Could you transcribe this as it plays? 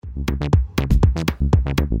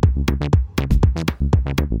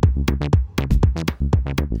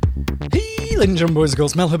Hey, ladies and gentlemen, boys and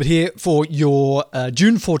girls, Mel Herbert here for your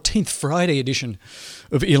June 14th Friday edition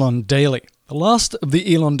of Elon Daily. The last of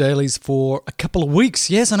the Elon Dailies for a couple of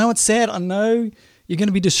weeks. Yes, I know it's sad. I know you're going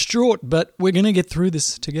to be distraught, but we're going to get through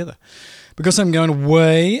this together. Because I'm going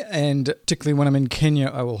away, and particularly when I'm in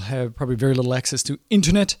Kenya, I will have probably very little access to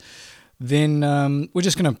internet. Then we're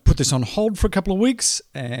just going to put this on hold for a couple of weeks,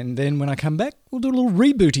 and then when I come back, we'll do a little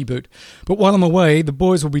rebooty boot. But while I'm away, the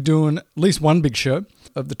boys will be doing at least one big show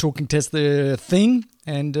of the Talking Tesla thing,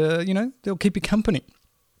 and, they'll keep you company.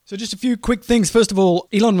 So just a few quick things. First of all,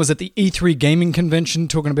 Elon was at the E3 gaming convention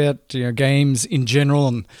talking about games in general,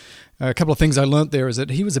 and a couple of things I learnt there is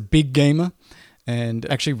that he was a big gamer and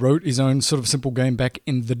actually wrote his own sort of simple game back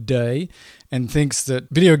in the day and thinks that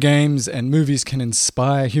video games and movies can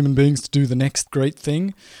inspire human beings to do the next great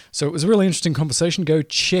thing. So it was a really interesting conversation. Go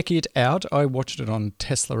check it out. I watched it on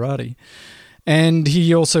Teslarati. And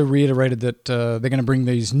he also reiterated that they're going to bring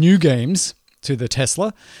these new games to the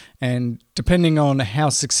Tesla, and depending on how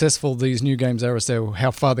successful these new games are as to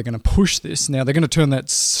how far they're going to push this. Now, they're going to turn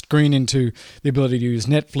that screen into the ability to use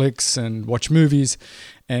Netflix and watch movies,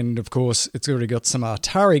 and of course, it's already got some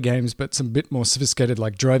Atari games, but some bit more sophisticated,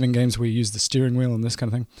 like driving games where you use the steering wheel and this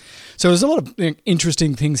kind of thing. So there's a lot of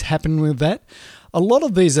interesting things happening with that. A lot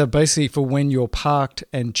of these are basically for when you're parked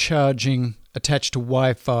and charging attached to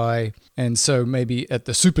Wi-Fi, and so maybe at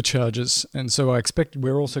the superchargers. And so I expect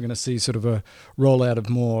we're also going to see sort of a rollout of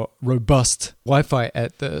more robust Wi-Fi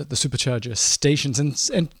at the supercharger stations. And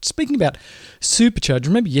speaking about supercharger,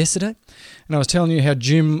 remember yesterday? And I was telling you how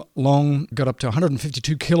Jim Long got up to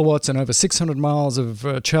 152 kilowatts and over 600 miles of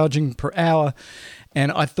charging per hour.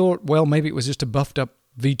 And I thought, well, maybe it was just a buffed up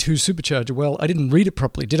V2 supercharger. Well, I didn't read it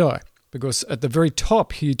properly, did I? Because at the very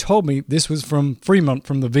top, he told me this was from Fremont,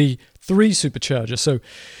 from the V3 supercharger. So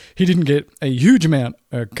he didn't get a huge amount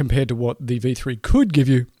compared to what the V3 could give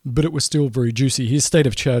you, but it was still very juicy. His state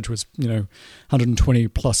of charge was, 120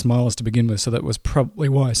 plus miles to begin with, so that was probably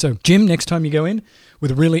why. So Jim, next time you go in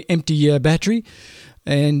with a really empty battery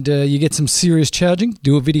and you get some serious charging,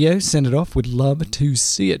 do a video, send it off. We'd love to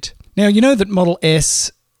see it. Now, you know that Model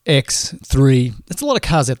S, X3, there's a lot of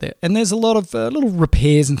cars out there, and there's a lot of little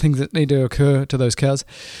repairs and things that need to occur to those cars.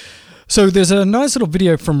 So there's a nice little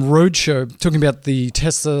video from Roadshow talking about the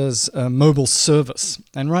Tesla's mobile service.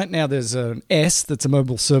 And right now there's an S that's a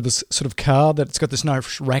mobile service sort of car that's got this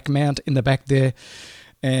nice rack mount in the back there,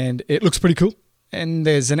 and it looks pretty cool. And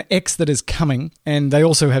there's an X that is coming, and they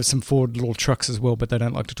also have some Ford little trucks as well, but they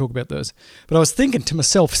don't like to talk about those. But I was thinking to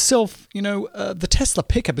myself, the Tesla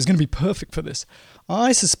pickup is going to be perfect for this.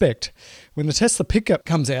 I suspect when the Tesla pickup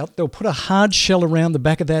comes out, they'll put a hard shell around the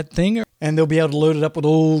back of that thing, and they'll be able to load it up with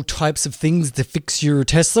all types of things to fix your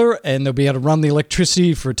Tesla, and they'll be able to run the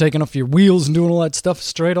electricity for taking off your wheels and doing all that stuff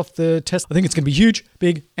straight off the Tesla. I think it's going to be huge,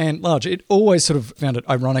 big, and large. It always sort of found it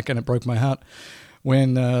ironic, and it broke my heart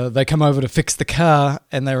when they come over to fix the car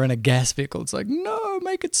and they're in a gas vehicle. It's like, no,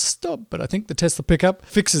 make it stop. But I think the Tesla pickup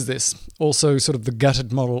fixes this. Also sort of the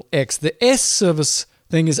gutted Model X. The S service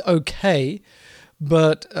thing is okay,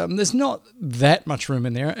 but there's not that much room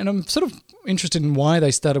in there. And I'm sort of interested in why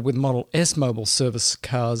they started with Model S mobile service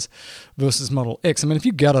cars versus Model X. I mean, if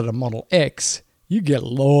you gutted a Model X, you get a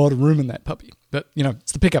lot of room in that puppy. But,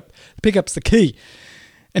 it's the pickup. The pickup's the key.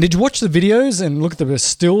 And did you watch the videos and look at the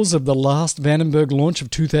stills of the Last Vandenburg launch of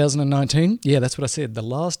 2019? Yeah, that's what I said. The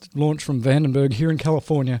last launch from Vandenberg here in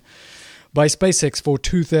California by SpaceX for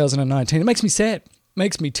 2019. It makes me sad.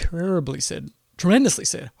 Makes me terribly sad. Tremendously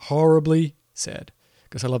sad. Horribly sad.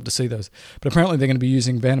 Because I love to see those. But apparently they're going to be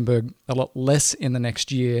using Vandenberg a lot less in the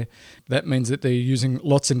next year. That means that they're using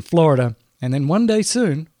lots in Florida. And then one day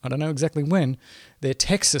soon, I don't know exactly when, their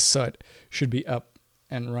Texas site should be up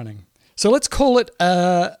and running. So let's call it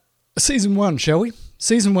Season 1, shall we?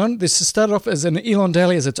 Season 1, this started off as an Elon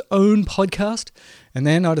Daily as its own podcast, and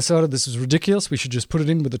then I decided this is ridiculous. We should just put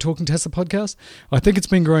it in with the Talking Tesla podcast. I think it's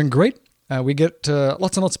been growing great. We get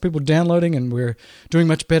lots and lots of people downloading, and we're doing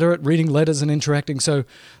much better at reading letters and interacting. So,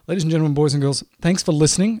 ladies and gentlemen, boys and girls, thanks for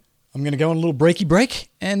listening. I'm going to go on a little breaky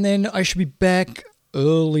break, and then I should be back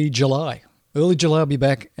early July. Early July I'll be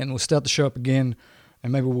back, and we'll start the show up again,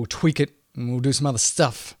 and maybe we'll tweak it, and we'll do some other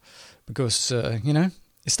stuff. Because,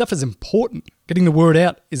 this stuff is important. Getting the word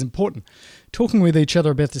out is important. Talking with each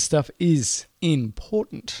other about this stuff is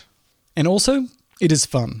important. And also, it is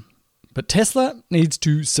fun. But Tesla needs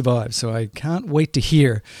to survive, so I can't wait to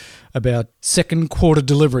hear about second quarter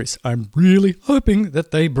deliveries. I'm really hoping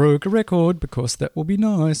that they broke a record because that will be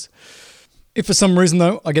nice. If for some reason,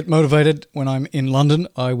 though, I get motivated when I'm in London,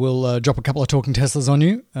 I will drop a couple of talking Teslas on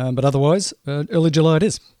you. But otherwise, early July it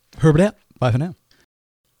is. Herbert out. Bye for now.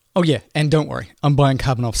 Oh yeah, and don't worry, I'm buying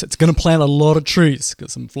carbon offsets. Going to plant a lot of trees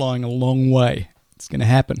because I'm flying a long way. It's going to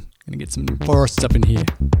happen. Going to get some forests up in here.